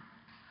 Ireland.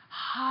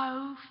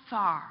 How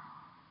far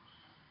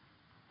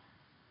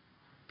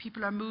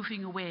people are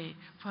moving away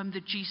from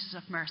the Jesus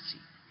of mercy.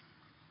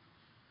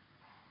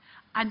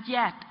 And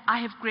yet, I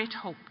have great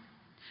hope.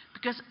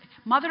 Because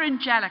Mother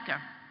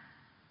Angelica,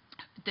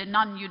 the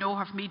nun, you know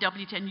her from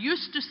EWTN,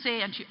 used to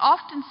say, and she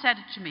often said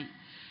it to me,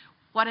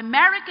 what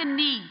America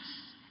needs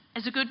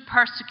is a good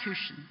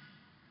persecution.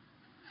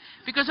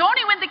 Because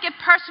only when they get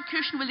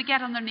persecution will they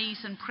get on their knees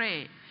and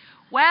pray.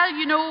 Well,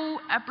 you know,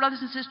 brothers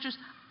and sisters,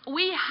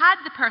 we had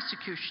the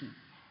persecution.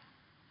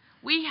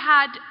 We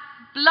had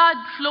blood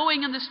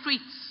flowing in the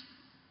streets.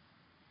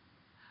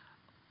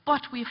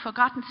 But we've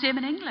forgotten, same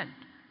in England.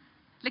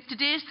 Like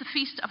today is the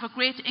feast of a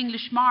great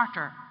English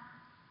martyr.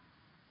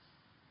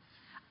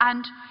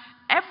 And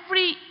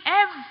every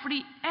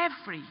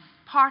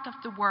part of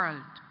the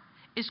world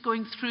is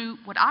going through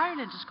what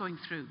Ireland is going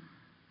through.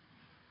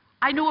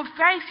 I know of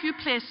very few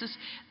places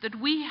that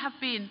we have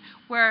been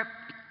where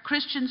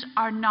Christians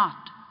are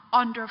not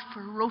under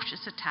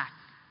ferocious attack,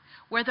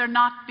 where they're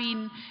not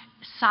being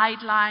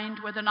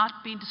sidelined, where they're not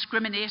being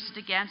discriminated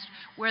against,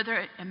 where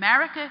they're,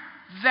 America,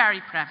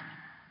 very prevalent.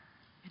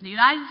 In the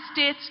United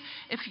States,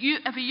 if you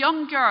have a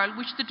young girl,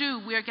 which they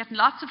do, we are getting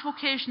lots of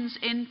vocations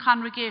in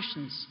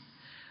congregations.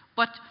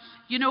 But,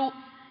 you know,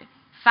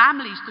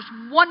 families,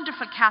 there's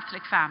wonderful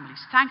Catholic families,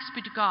 thanks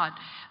be to God.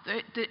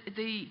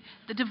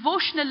 The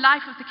devotional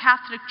life of the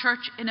Catholic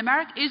Church in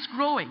America is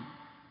growing.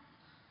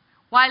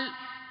 While,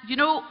 you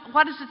know,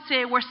 what does it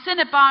say? Where sin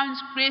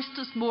abounds, grace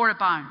does more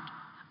abound.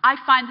 I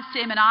find the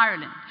same in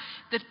Ireland.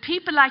 That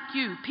people like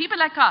you, people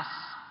like us,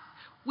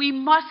 we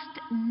must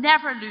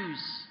never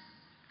lose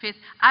faith.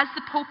 As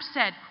the Pope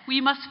said,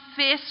 we must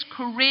face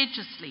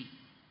courageously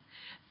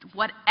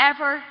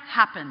whatever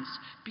happens,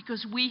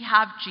 because we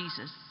have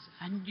Jesus.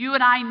 And you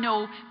and I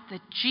know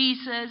that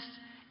Jesus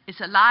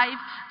is alive.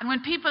 And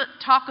when people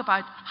talk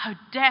about how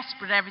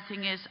desperate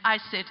everything is, I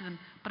say to them,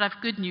 but I've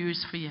good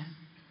news for you.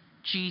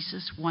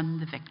 Jesus won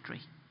the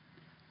victory.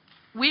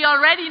 We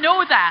already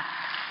know that.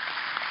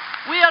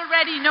 We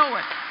already know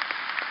it.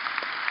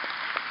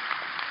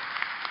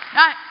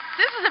 Now,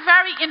 this is a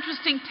very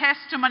interesting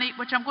testimony,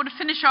 which I'm going to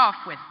finish off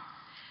with,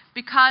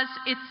 because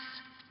it's,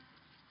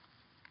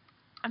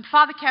 and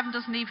Father Kevin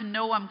doesn't even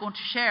know I'm going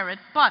to share it,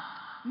 but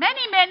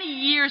many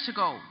years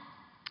ago,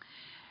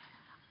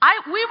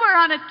 we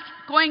were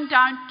going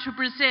down to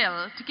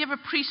Brazil to give a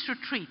priest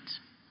retreat.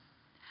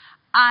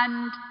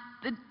 And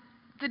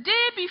the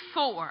day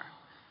before,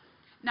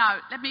 now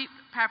let me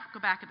go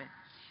back a bit.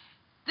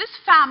 This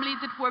family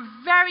that were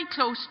very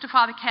close to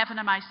Father Kevin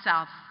and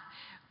myself,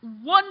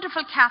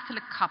 wonderful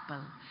Catholic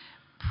couple,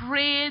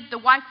 prayed. The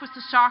wife was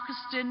the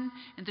sacristan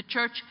in the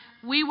church.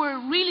 We were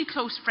really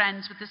close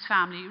friends with this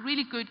family,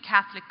 really good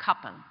Catholic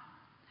couple.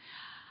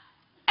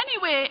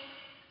 Anyway,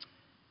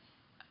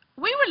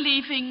 we were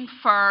leaving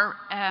for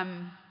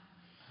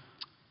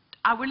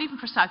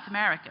South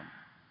America.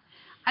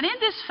 And in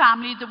this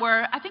family there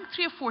were, I think,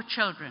 3 or 4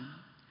 children.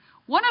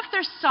 One of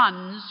their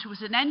sons, who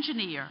was an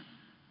engineer,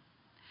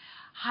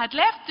 had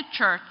left the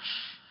church,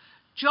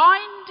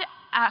 joined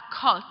a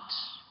cult,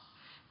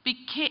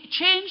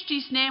 changed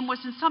his name,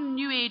 was in some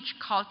New Age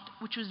cult,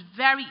 which was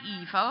very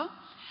evil,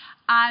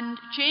 and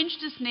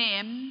changed his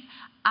name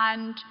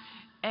and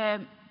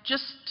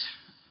just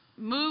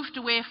moved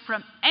away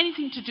from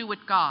anything to do with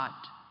God.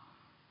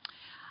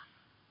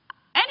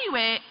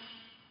 Anyway,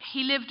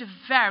 he lived a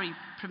very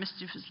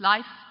promiscuous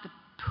life. The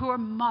poor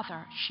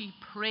mother, she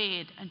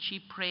prayed and she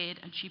prayed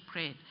and she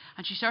prayed.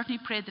 And she certainly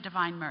prayed the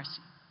Divine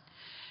Mercy.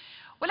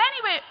 Well,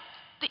 anyway,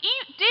 the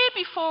day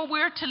before we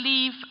were to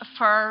leave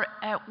for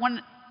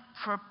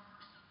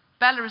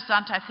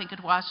Belarizante, I think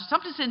it was, or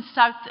someplace in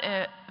South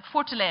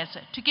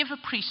Fortaleza, to give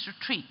a priest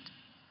retreat.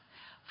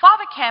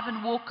 Father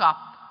Kevin woke up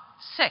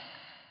sick,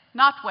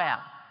 not well.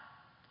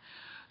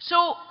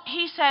 So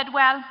he said,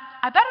 well,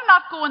 I better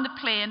not go on the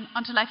plane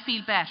until I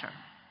feel better.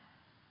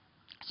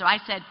 So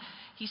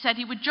he said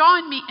he would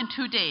join me in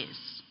 2 days,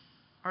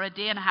 or a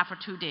day and a half or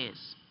 2 days.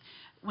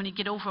 When he'd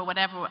get over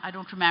whatever, I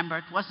don't remember,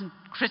 it wasn't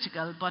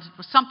critical, but it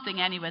was something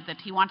anyway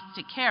that he wanted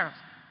to take care of.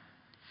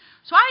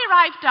 So I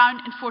arrived down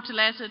in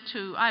Fortaleza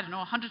to,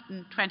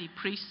 120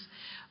 priests.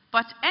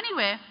 But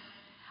anyway,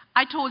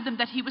 I told them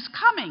that he was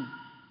coming.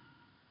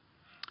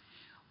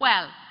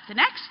 Well, the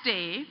next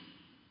day,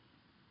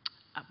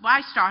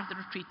 I started the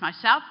retreat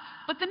myself,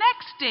 but the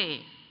next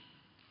day,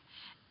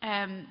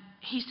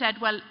 he said,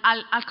 well,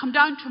 I'll come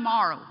down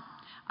tomorrow.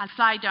 I'll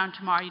fly down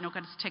tomorrow,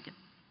 get his ticket.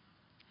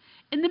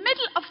 In the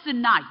middle of the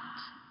night,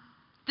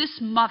 this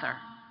mother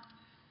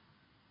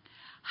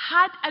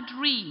had a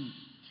dream.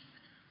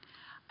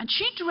 And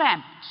she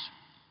dreamt,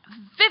 a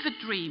vivid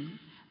dream,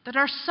 that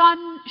her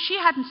son, she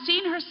hadn't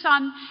seen her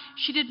son,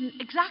 she didn't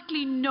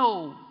exactly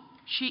know.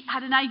 She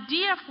had an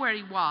idea of where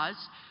he was,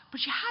 but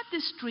she had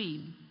this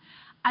dream,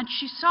 and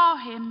she saw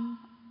him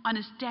on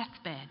his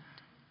deathbed.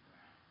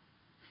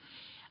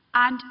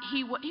 And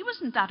he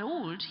wasn't that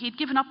old. He had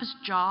given up his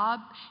job.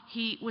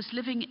 He was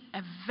living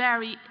a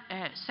very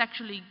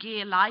sexually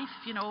gay life,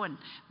 and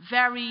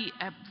very,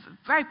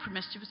 very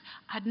promiscuous.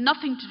 Had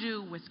nothing to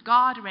do with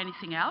God or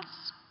anything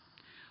else.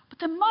 But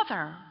the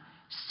mother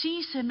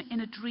sees him in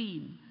a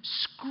dream,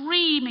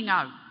 screaming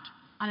out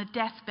on a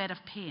deathbed of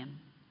pain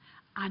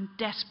and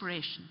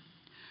desperation.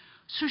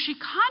 So she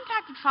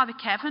contacted Father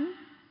Kevin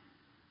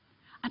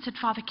and said,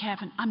 Father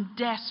Kevin, I'm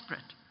desperate.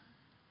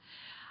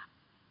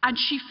 And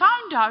she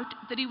found out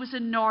that he was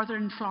in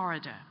northern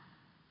Florida,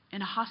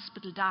 in a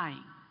hospital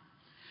dying.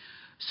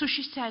 So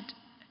she said,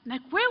 now,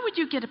 where would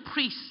you get a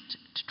priest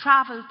to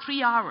travel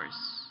 3 hours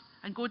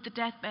and go to the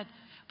deathbed?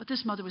 But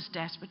this mother was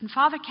desperate. And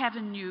Father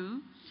Kevin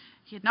knew,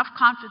 he had enough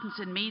confidence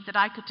in me that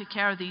I could take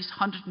care of these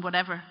 100 and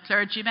whatever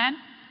clergymen.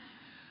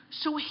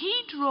 So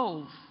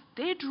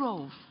they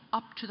drove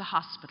up to the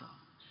hospital.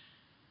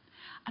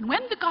 And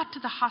when they got to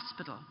the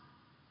hospital,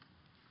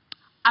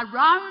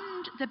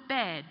 around the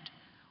bed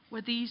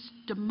were this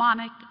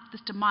demonic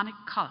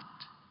cult,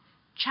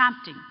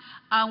 chanting.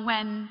 And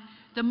when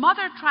the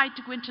mother tried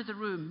to go into the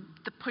room,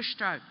 they pushed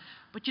her out.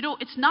 But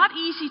it's not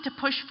easy to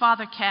push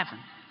Father Kevin.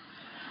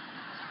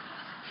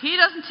 He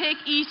doesn't take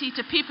easy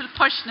to people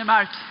pushing him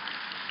out.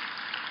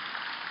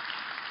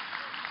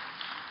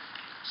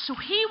 So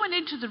he went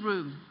into the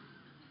room,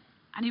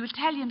 and he would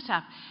tell you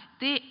himself,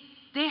 they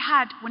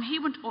had, when he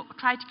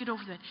tried to get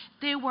over there,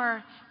 they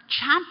were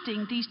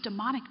chanting these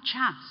demonic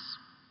chants.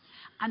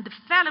 And the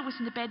fellow was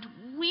in the bed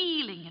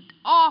wheeling and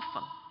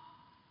awful.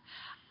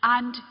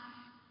 And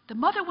the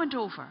mother went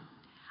over,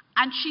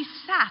 and she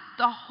sat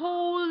the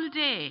whole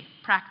day,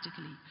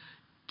 practically,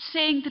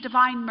 saying the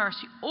Divine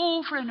Mercy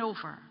over and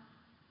over,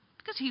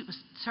 because he was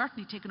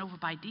certainly taken over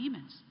by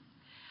demons.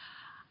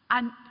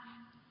 And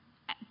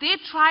they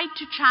tried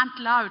to chant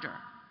louder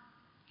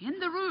in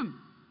the room.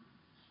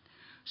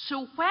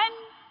 So when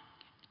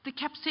they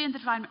kept saying the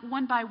Divine Mercy,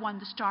 one by one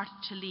they started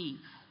to leave.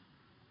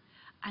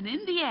 And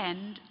in the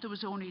end, there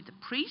was only the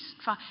priest,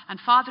 and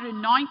Father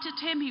anointed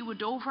him. He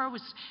went over,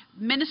 was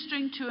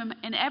ministering to him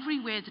in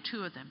every way, the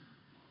two of them.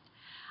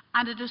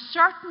 And at a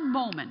certain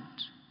moment,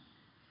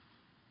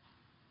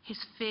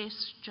 his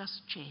face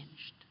just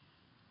changed.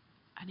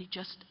 And he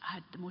just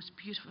had the most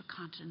beautiful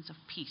countenance of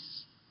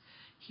peace.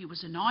 He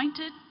was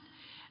anointed,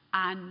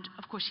 and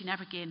of course he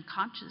never gained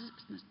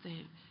consciousness,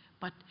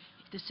 but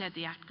they said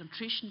the act of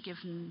contrition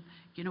given,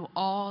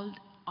 all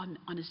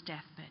on his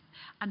deathbed.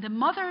 And the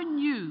mother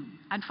knew,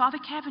 and Father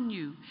Kevin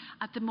knew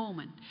at the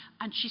moment,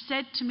 and she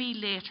said to me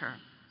later,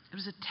 it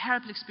was a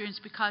terrible experience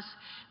because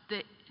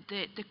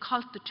the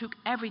cult that took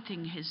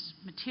everything, his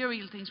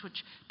material things,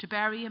 which to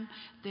bury him,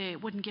 they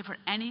wouldn't give her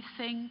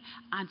anything,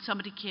 and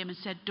somebody came and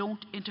said,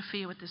 don't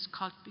interfere with this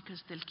cult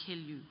because they'll kill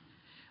you.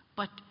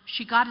 But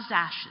she got his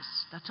ashes,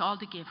 that's all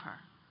they gave her.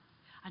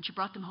 And she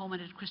brought them home at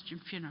a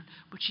Christian funeral.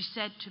 But she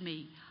said to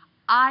me,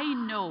 I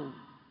know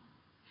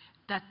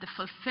that the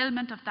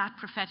fulfillment of that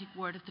prophetic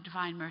word of the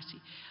Divine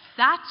Mercy,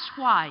 that's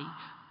why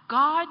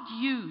God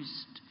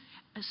used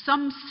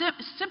some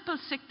simple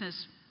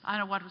sickness, I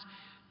don't know what it was,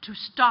 to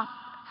stop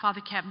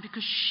Father Kevin,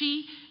 because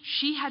she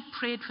had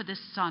prayed for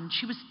this son.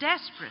 She was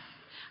desperate.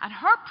 And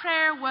her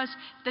prayer was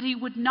that he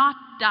would not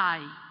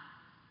die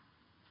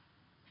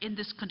in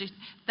this condition,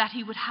 that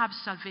he would have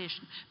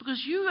salvation.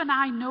 Because you and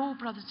I know,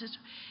 brothers and sisters,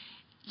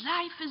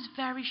 life is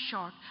very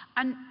short.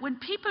 And when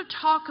people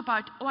talk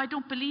about, oh, I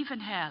don't believe in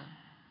hell,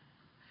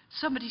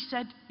 somebody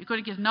said, you're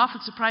going to get an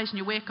awful surprise when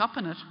you wake up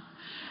in it.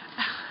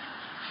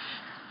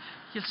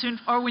 You'll soon,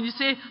 or when you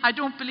say, I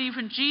don't believe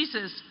in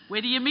Jesus,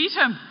 where do you meet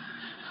him?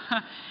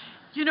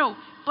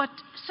 But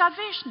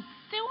salvation,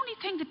 the only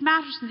thing that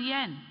matters in the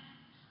end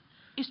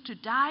is to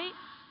die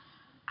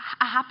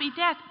a happy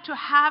death, to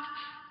have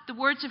the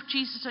words of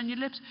Jesus on your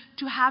lips,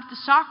 to have the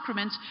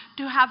sacraments,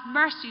 to have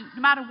mercy,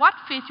 no matter what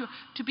faith you are,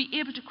 to be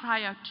able to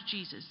cry out to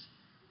Jesus.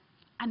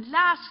 And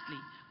lastly,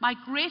 my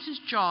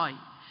greatest joy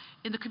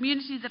in the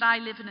community that I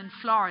live in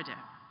Florida,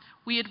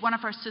 we had one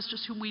of our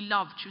sisters whom we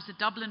loved. She was a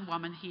Dublin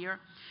woman here.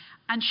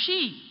 And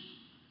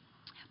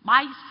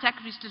my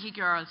secretary's little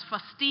girls,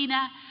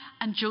 Faustina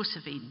and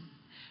Josephine,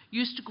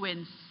 used to go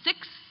in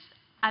 6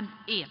 and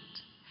 8.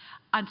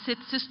 And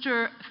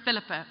Sister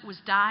Philippa was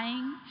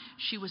dying.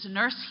 She was a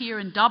nurse here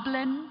in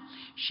Dublin.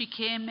 She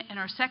came in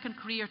her second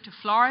career to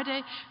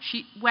Florida.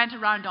 She went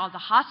around all the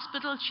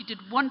hospitals. She did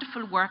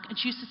wonderful work, and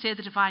she used to say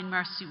the Divine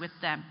Mercy with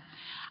them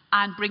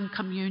and bring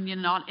communion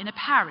and all in a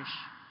parish.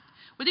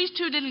 Well, these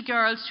 2 little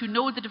girls who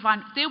know the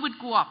Divine, they would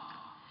go up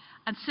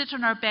and sit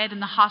on her bed in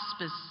the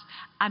hospice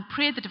and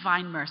pray the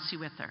Divine Mercy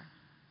with her.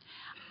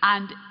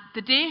 And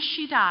the day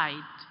she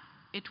died,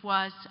 it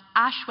was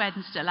Ash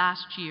Wednesday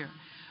last year.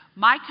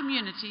 My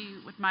community,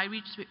 with my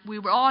Regis, we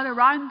were all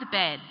around the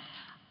bed.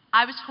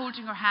 I was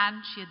holding her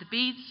hand, she had the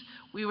beads,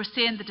 we were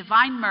saying the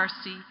Divine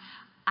Mercy,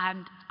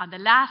 and on the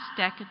last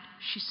decade,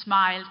 she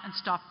smiled and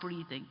stopped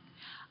breathing.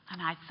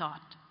 And I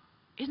thought,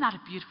 isn't that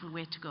a beautiful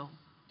way to go?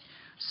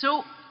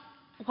 So,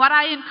 what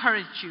I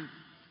encourage you,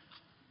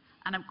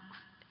 and I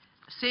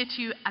say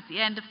to you at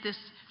the end of this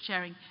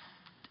sharing,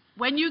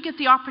 when you get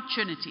the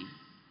opportunity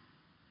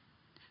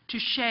to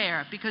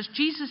share, because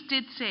Jesus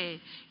did say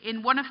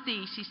in one of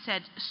these, he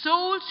said,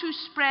 souls who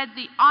spread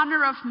the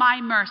honor of my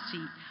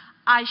mercy,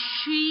 I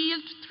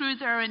shield through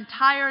their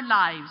entire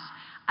lives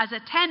as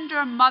a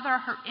tender mother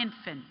her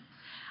infant.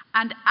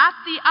 And at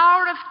the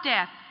hour of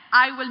death,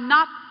 I will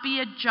not be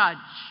a judge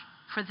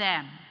for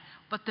them,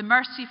 but the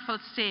merciful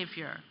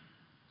Saviour.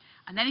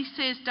 And then he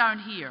says down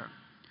here,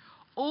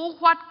 oh,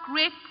 what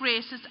great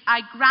graces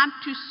I grant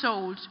to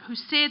souls who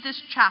say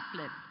this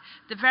chaplet.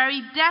 The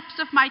very depths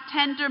of my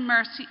tender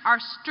mercy are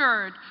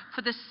stirred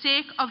for the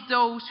sake of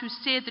those who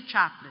say the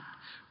chaplet.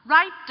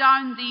 Write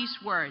down these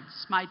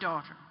words, my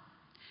daughter.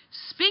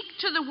 Speak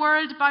to the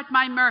world about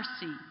my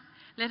mercy.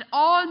 Let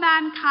all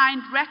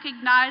mankind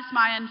recognize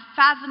my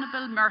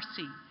unfathomable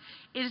mercy.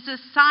 It is a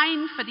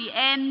sign for the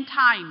end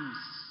times.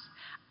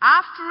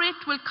 After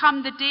it will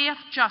come the day of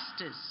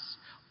justice.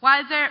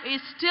 While there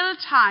is still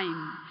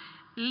time,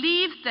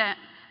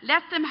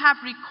 let them have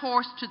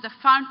recourse to the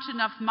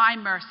fountain of my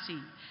mercy.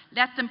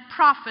 Let them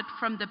profit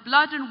from the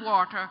blood and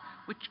water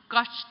which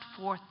gushed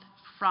forth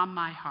from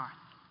my heart.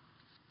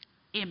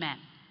 Amen.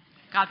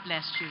 God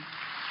bless you.